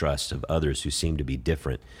 mistrust of others who seem to be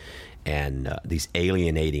different. And these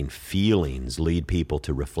alienating feelings lead people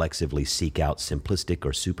to reflexively seek out simplistic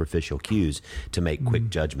or superficial cues to make quick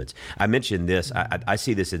judgments. I mentioned this. I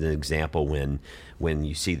see this as an example when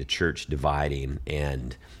you see the church dividing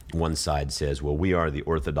and one side says, well, we are the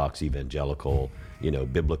Orthodox evangelical,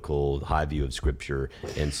 biblical high view of Scripture,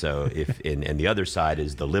 and so and the other side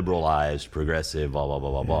is the liberalized, progressive, blah blah blah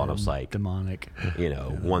blah blah. And I was like, demonic,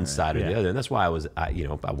 one side or the other. And that's why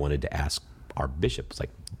I wanted to ask our bishop. It's like,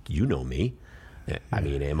 you know me, I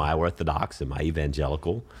mean, am I Orthodox? Am I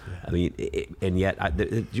evangelical? I mean, and yet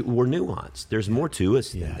we're nuanced. There's more to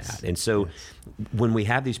us than that. And so when we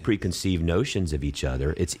have these preconceived notions of each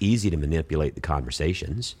other, it's easy to manipulate the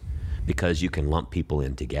conversations because you can lump people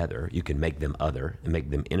in together. You can make them other and make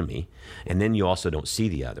them enemy. And then you also don't see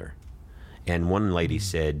the other. And one lady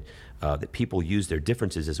said that people use their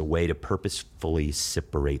differences as a way to purposefully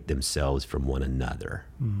separate themselves from one another.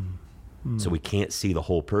 So we can't see the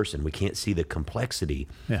whole person. We can't see the complexity.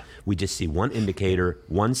 Yeah. We just see one indicator,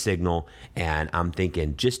 one signal, and I'm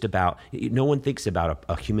thinking just about, no one thinks about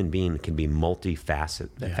a human being that can be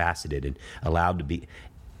multifaceted and allowed to be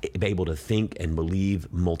able to think and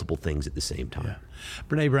believe multiple things at the same time. Yeah.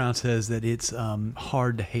 Brene Brown says that it's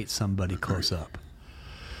hard to hate somebody close up,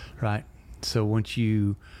 right? So once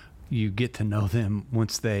you get to know them,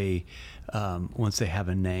 once they have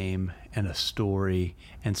a name and a story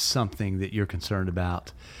and something that you're concerned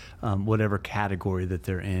about, whatever category that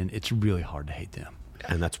they're in, it's really hard to hate them.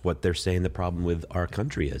 And that's what they're saying the problem with our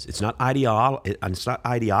country is. It's not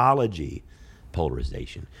ideology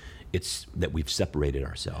polarization. It's that we've separated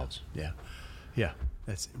ourselves. Yeah. Yeah.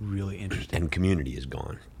 That's really interesting. And community is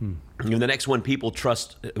gone. The next one,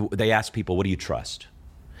 they ask people, what do you trust?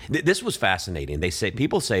 This was fascinating.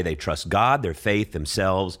 People say they trust God, their faith,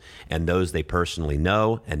 themselves, and those they personally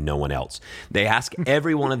know, and no one else. They ask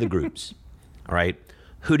every one of the groups, all right,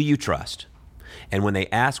 who do you trust? And when they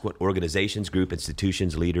ask what organizations, group,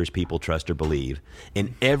 institutions, leaders, people trust or believe,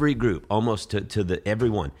 in every group, almost to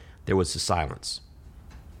everyone, there was a silence,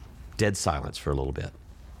 dead silence for a little bit,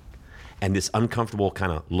 and this uncomfortable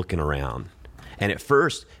kind of looking around. And at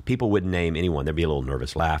first, people wouldn't name anyone. There'd be a little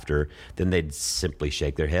nervous laughter. Then they'd simply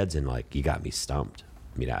shake their heads and like, you got me stumped.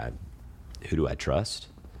 I mean, who do I trust?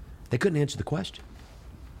 They couldn't answer the question.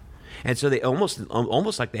 And so they almost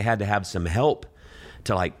like they had to have some help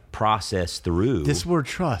to like process through. This word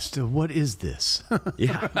trust, what is this?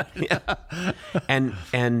 Yeah.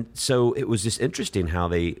 And so it was just interesting how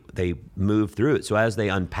they moved through it. So as they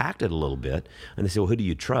unpacked it a little bit, and they said, well, who do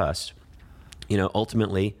you trust?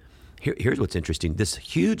 Ultimately, here's what's interesting. This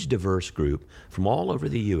huge diverse group from all over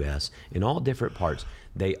the U.S. in all different parts,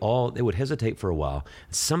 they would hesitate for a while.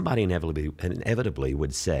 Somebody inevitably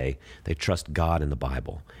would say they trust God and the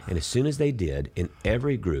Bible. And as soon as they did, in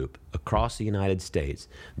every group across the United States,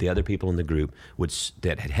 the other people in the group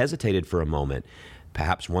that had hesitated for a moment,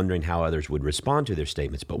 perhaps wondering how others would respond to their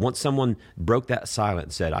statements. But once someone broke that silence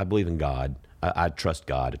and said, I believe in God, I trust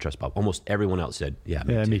God, I trust Bible, almost everyone else said, yeah,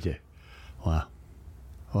 me too. Wow.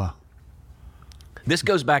 This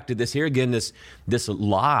goes back to this here again, this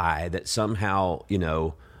lie that somehow,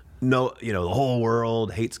 the whole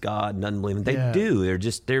world hates God and doesn't believe him. They do.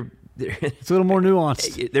 It's a little more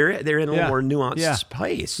nuanced. They're in a little more nuanced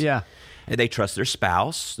place. Yeah. And they trust their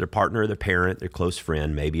spouse, their partner, their parent, their close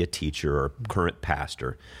friend, maybe a teacher or current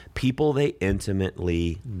pastor, people they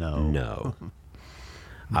intimately know.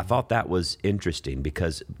 I thought that was interesting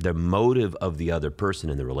because the motive of the other person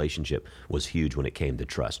in the relationship was huge when it came to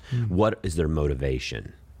trust. What is their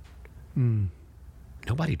motivation?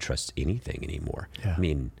 Nobody trusts anything anymore. Yeah. I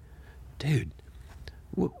mean, dude,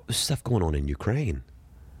 there's stuff going on in Ukraine.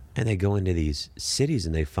 And they go into these cities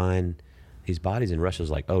and they find these bodies, and Russia's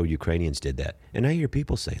like, oh, Ukrainians did that. And I hear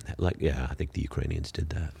people saying that. Like, yeah, I think the Ukrainians did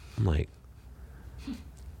that. I'm like,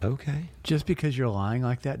 okay. Just because you're lying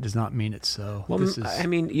like that does not mean it's so. Well, I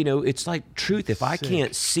mean, it's like truth. If I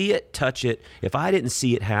can't see it, touch it, if I didn't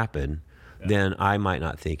see it happen, then I might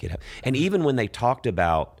not think it happened. And even when they talked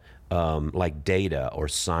about like data or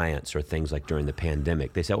science or things like during the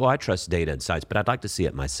pandemic, they said, well, I trust data and science, but I'd like to see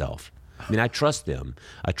it myself. I mean, I trust them.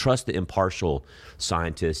 I trust the impartial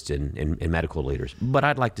scientists and medical leaders, but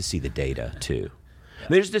I'd like to see the data too.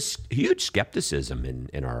 There's this huge skepticism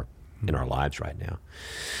in our lives right now.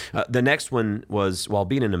 The next one was, while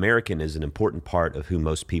being an American is an important part of who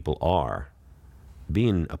most people are,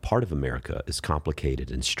 being a part of America is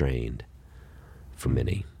complicated and strained for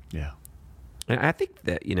many. Yeah. And I think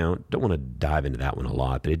that, don't want to dive into that one a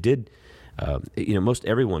lot, but it did, most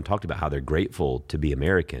everyone talked about how they're grateful to be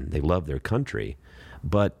American. They love their country,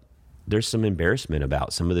 but there's some embarrassment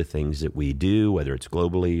about some of the things that we do, whether it's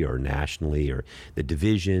globally or nationally, or the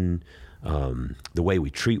division, the way we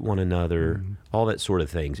treat one another, all that sort of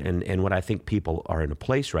things. And what I think people are in a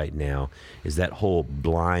place right now is that whole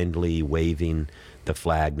blindly waving the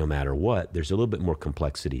flag no matter what. There's a little bit more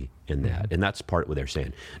complexity in that. And that's part of what they're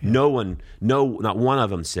saying. Not one of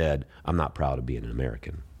them said, I'm not proud of being an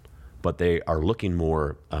American. But they are looking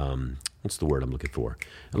more, what's the word I'm looking for?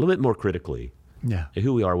 A little bit more critically at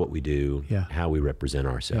who we are, what we do, how we represent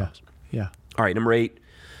ourselves. Yeah. All right, number 8,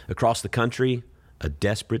 across the country, a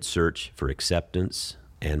desperate search for acceptance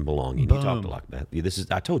and belonging. Boom. You talked a lot about that.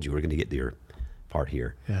 I told you we're going to get to your part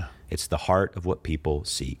here. Yeah. It's the heart of what people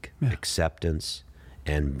seek, acceptance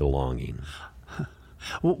and belonging.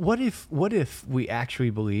 Well, what if we actually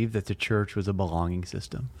believed that the church was a belonging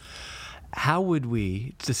system? How would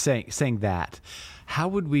we, saying that, how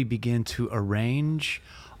would we begin to arrange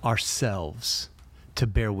ourselves to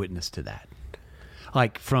bear witness to that?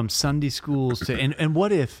 Like from Sunday schools to, and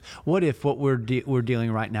what if what we're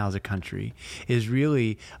dealing right now as a country is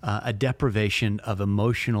really a deprivation of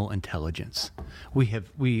emotional intelligence? We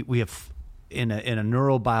have in a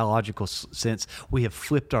neurobiological sense, we have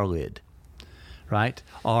flipped our lid. Right?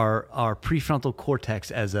 Our prefrontal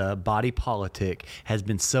cortex as a body politic has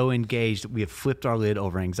been so engaged that we have flipped our lid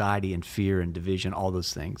over anxiety and fear and division, all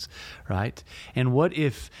those things, right? And what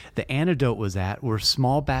if the antidote were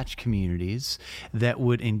small batch communities that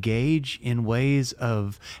would engage in ways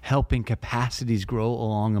of helping capacities grow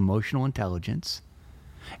along emotional intelligence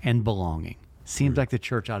and belonging? Seems like the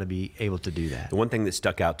church ought to be able to do that. The one thing that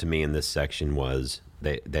stuck out to me in this section was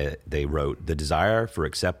they wrote, the desire for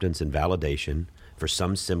acceptance and validation for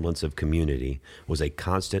some semblance of community was a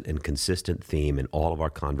constant and consistent theme in all of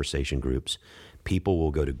our conversation groups. People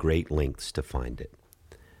will go to great lengths to find it.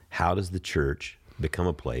 How does the church become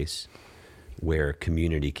a place where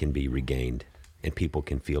community can be regained and people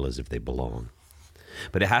can feel as if they belong?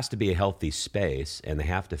 But it has to be a healthy space, and they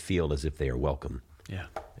have to feel as if they are welcome. Yeah.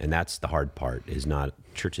 And that's the hard part,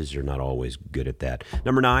 churches are not always good at that.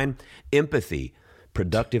 Number 9, empathy,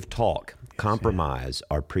 productive talk, compromise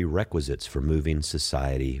are prerequisites for moving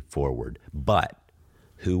society forward. But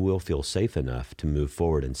who will feel safe enough to move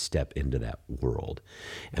forward and step into that world?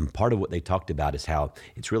 And part of what they talked about is how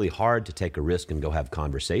it's really hard to take a risk and go have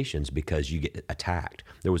conversations because you get attacked.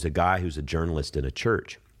 There was a guy who's a journalist in a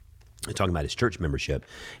church talking about his church membership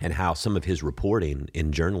and how some of his reporting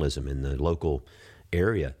in journalism in the local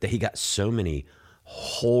area, that he got so many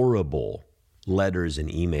horrible letters and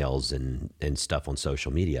emails and stuff on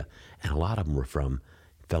social media, and a lot of them were from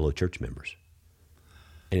fellow church members.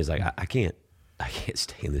 And he's like, I can't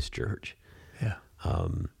stay in this church. Yeah.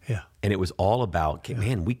 And it was all about,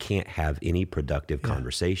 man, we can't have any productive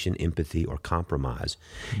conversation, empathy, or compromise.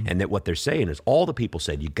 Mm-hmm. And that what they're saying is, all the people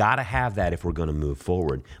said, you got to have that if we're going to move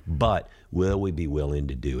forward. But will we be willing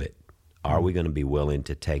to do it? Are we going to be willing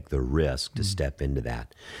to take the risk to step into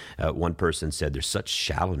that? One person said, there's such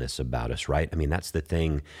shallowness about us, right? I mean, that's the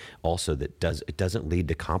thing also that it doesn't lead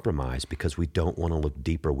to compromise because we don't want to look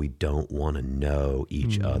deeper. We don't want to know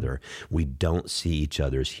each other. We don't see each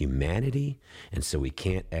other's humanity, and so we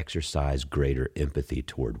can't exercise greater empathy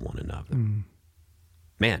toward one another.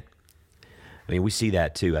 Man, I mean, we see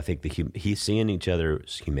that too. I think he's seeing each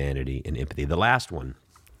other's humanity and empathy. The last one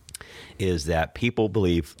is that people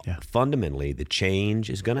believe fundamentally the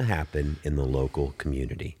change is going to happen in the local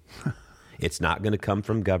community. It's not going to come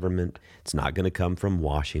from government. It's not going to come from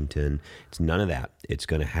Washington. It's none of that. It's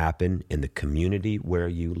going to happen in the community where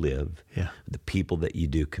you live, the people that you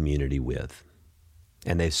do community with.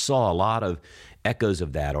 And they saw a lot of echoes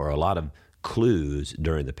of that, or a lot of clues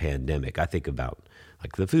during the pandemic. I think about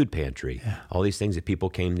like the food pantry, all these things that people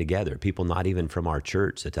came together, people not even from our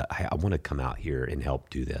church that I want to come out here and help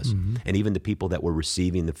do this. And even the people that were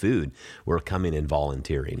receiving the food were coming and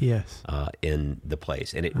volunteering in the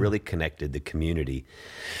place. And it really connected the community.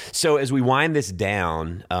 So as we wind this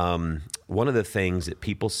down, one of the things that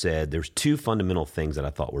people said, there's 2 fundamental things that I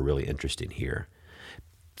thought were really interesting here.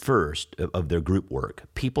 First, of their group work,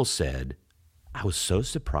 people said, I was so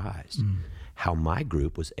surprised how my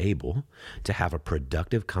group was able to have a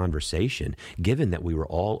productive conversation, given that we were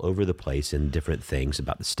all over the place in different things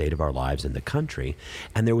about the state of our lives in the country.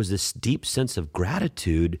 And there was this deep sense of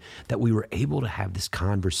gratitude that we were able to have this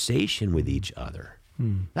conversation with each other.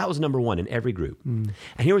 That was number 1 in every group. And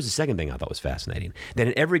here was the second thing I thought was fascinating, that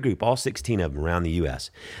in every group, all 16 of them around the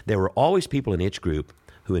U.S., there were always people in each group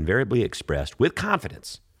who invariably expressed with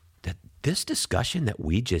confidence that this discussion that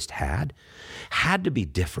we just had to be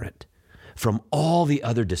different from all the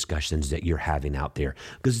other discussions that you're having out there,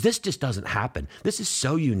 because this just doesn't happen. This is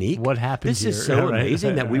so unique. What happens This is so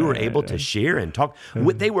amazing that we were able to share and talk.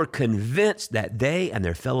 They were convinced that they and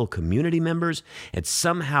their fellow community members had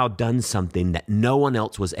somehow done something that no one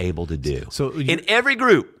else was able to do. So in every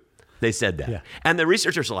group, they said that. And the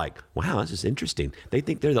researchers are like, wow, this is interesting. They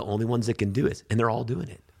think they're the only ones that can do it, and they're all doing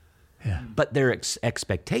it. But their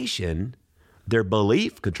expectation, their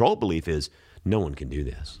belief, controlled belief is, no one can do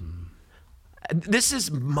this. This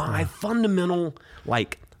is my fundamental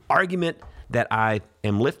argument that I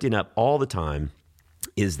am lifting up all the time,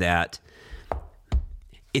 is that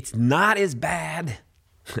it's not as bad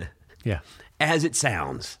Yeah. as it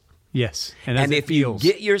sounds. Yes. And as And it if you feels.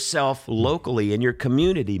 get yourself locally in your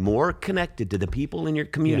community more connected to the people in your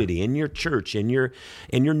community, in your church, in your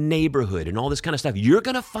neighborhood, and all this kind of stuff, you're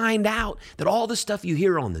going to find out that all the stuff you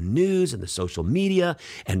hear on the news and the social media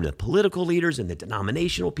and the political leaders and the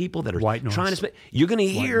denominational people that are White noise. trying to you're going to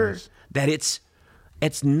hear noise. that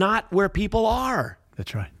it's not where people are.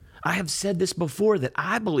 That's right. I have said this before that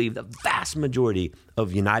I believe the vast majority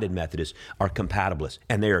of United Methodists are compatibilists,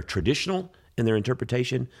 and they are traditional in their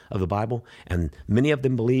interpretation of the Bible. And many of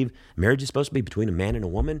them believe marriage is supposed to be between a man and a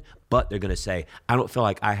woman, but they're going to say, I don't feel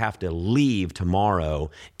like I have to leave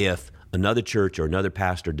tomorrow if another church or another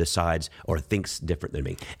pastor decides or thinks different than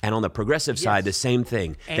me. And on the progressive side, the same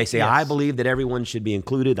thing. They say, I believe that everyone should be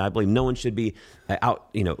included. I believe no one should be out,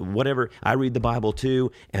 whatever. I read the Bible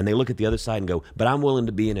too. And they look at the other side and go, but I'm willing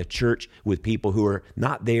to be in a church with people who are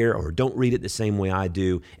not there or don't read it the same way I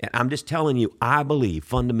do. And I'm just telling you, I believe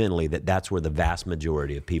fundamentally that that's where the vast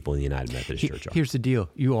majority of people in the United Methodist Church are. Here's the deal.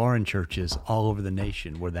 You are in churches all over the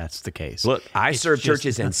nation where that's the case. Look, I serve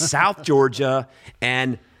churches in South Georgia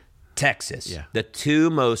and Texas, Yeah. the two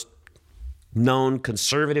most known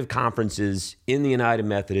conservative conferences in the United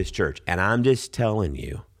Methodist Church. And I'm just telling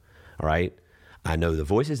you, all right, I know the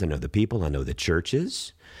voices, I know the people, I know the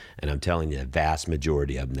churches, and I'm telling you the vast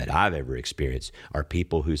majority of them that I've ever experienced are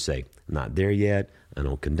people who say, I'm not there yet, I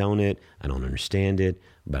don't condone it, I don't understand it,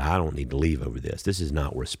 but I don't need to leave over this. This is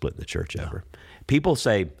not worth splitting the church over. People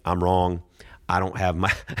say, I'm wrong, I don't have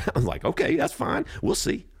my, I'm like, okay, that's fine, we'll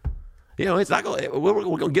see. It's not going. We're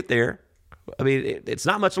going to get there. I mean, it's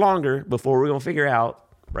not much longer before we're going to figure out,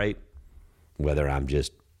 right, whether I'm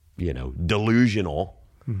just, delusional,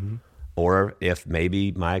 or if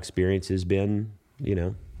maybe my experience has been,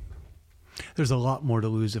 There's a lot more to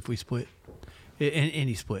lose if we split. In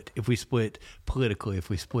any split. If we split politically, if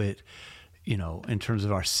we split, in terms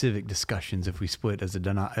of our civic discussions, if we split as a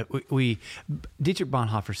Dietrich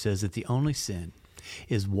Bonhoeffer says that the only sin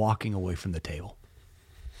is walking away from the table.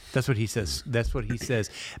 That's what he says. That's what he says.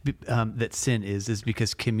 That sin is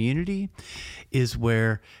because community is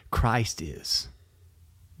where Christ is.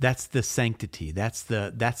 That's the sanctity. That's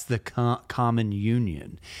the common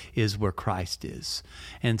union is where Christ is,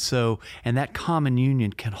 and that common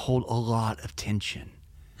union can hold a lot of tension.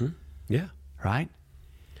 Yeah, right.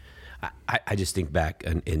 I just think back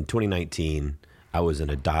in 2019, I was in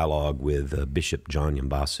a dialogue with Bishop John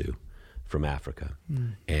Yambasu from Africa,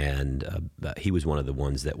 and he was one of the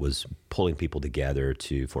ones that was pulling people together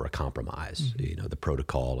for a compromise, the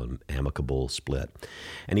protocol and amicable split.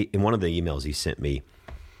 And in one of the emails he sent me,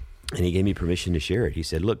 and he gave me permission to share it. He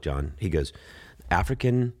said, "Look, John," he goes,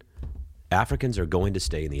 Africans are going to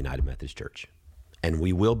stay in the United Methodist Church, and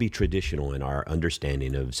we will be traditional in our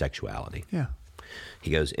understanding of sexuality." Yeah.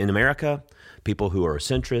 He goes, in America, people who are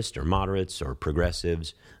centrist or moderates or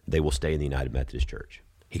progressives, they will stay in the United Methodist Church.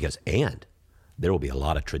 He goes, and there will be a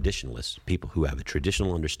lot of traditionalists, people who have a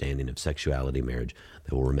traditional understanding of sexuality, marriage,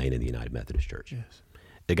 that will remain in the United Methodist Church. Yes.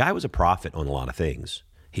 The guy was a prophet on a lot of things.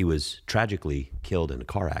 He was tragically killed in a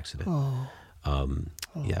car accident.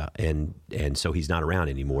 Yeah, and so he's not around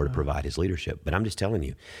anymore to provide his leadership. But I'm just telling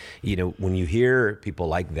you, when you hear people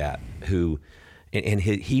like that who, and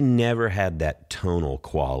he never had that tonal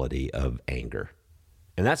quality of anger.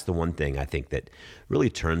 And that's the one thing I think that really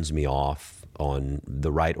turns me off on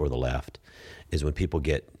the right or the left is when people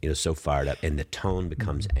get so fired up and the tone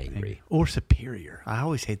becomes angry or superior. I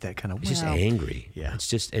always hate that kind of. It's just angry. Yeah.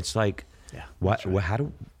 It's like, yeah. Why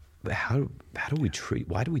do we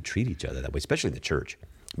treat each other that way, especially in the church?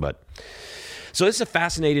 But so it's a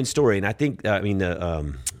fascinating story, and I think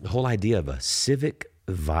the whole idea of a civic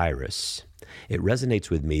virus. It resonates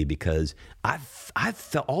with me because I've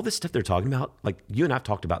felt all this stuff they're talking about, like you and I've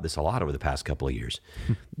talked about this a lot over the past couple of years.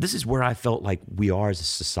 This is where I felt like we are as a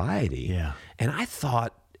society. Yeah. And I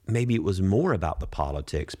thought maybe it was more about the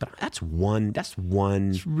politics, but that's one. It's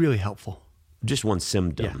really helpful. Just one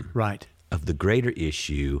symptom. Yeah, right. Of the greater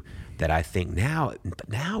issue that I think now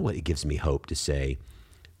it gives me hope to say,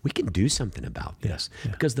 we can do something about this.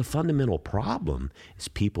 Yeah. Because the fundamental problem is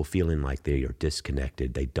people feeling like they are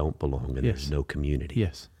disconnected, they don't belong, and there's no community.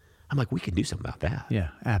 Yes. I'm like, we can do something about that. Yeah,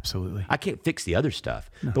 absolutely. I can't fix the other stuff,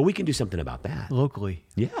 but we can do something about that. Locally.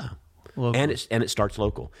 Yeah. Locally. And it starts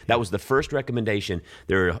local. That was the first recommendation.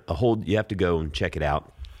 You have to go and check it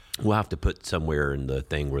out. We'll have to put somewhere in the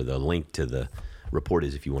thing where the link to the report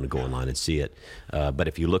is if you want to go online and see it. But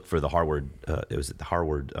if you look for the Harvard, it was at the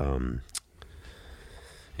Harvard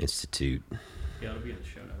Institute. Yeah, it'll be in the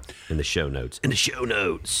show notes. In the show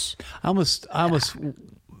notes. I almost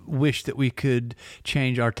wish that we could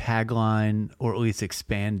change our tagline or at least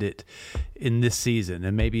expand it in this season.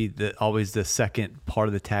 And maybe always the second part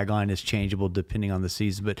of the tagline is changeable depending on the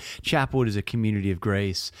season. But Chapelwood is a community of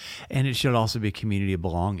grace, and it should also be a community of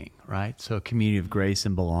belonging, right? So a community of grace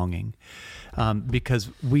and belonging, because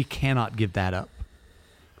we cannot give that up.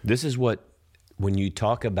 This is what, when you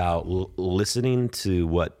talk about listening to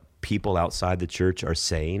what people outside the church are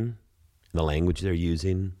saying, the language they're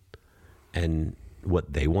using, and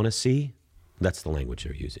what they want to see, that's the language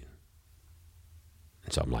they're using.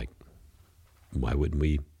 And so I'm like, why wouldn't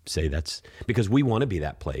we say that's, because we want to be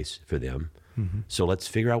that place for them. Mm-hmm. So let's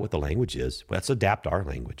figure out what the language is. Let's adapt our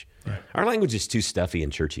language. Right. Our language is too stuffy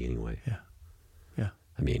and churchy anyway. Yeah. Yeah.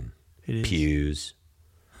 I mean, it is. Pews,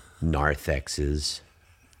 narthexes,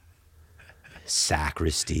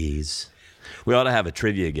 sacristies. We ought to have a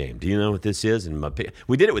trivia game. Do you know what this is? And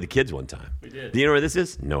we did it with the kids one time. We did. Do you know what this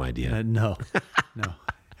is? No idea. No.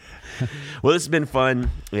 Well, this has been fun,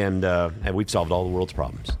 and we've solved all the world's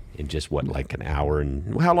problems in just, like an hour.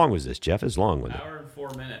 And how long was this, Jeff? It was long, wasn't it? Hour and 4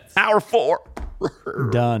 minutes. Hour 4.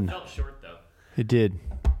 Done. Felt short, though. It did.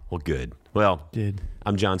 Well, good. Well,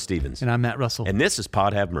 I'm John Stevens. And I'm Matt Russell. And this is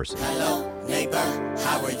Pod Have Mercy. Hello, neighbor,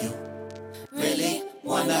 how are you? Really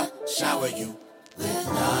wanna shower you with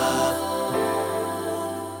love.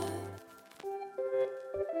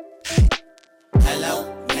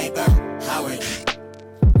 Hello, neighbor, how are you?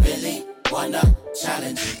 Really wanna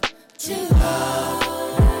challenge you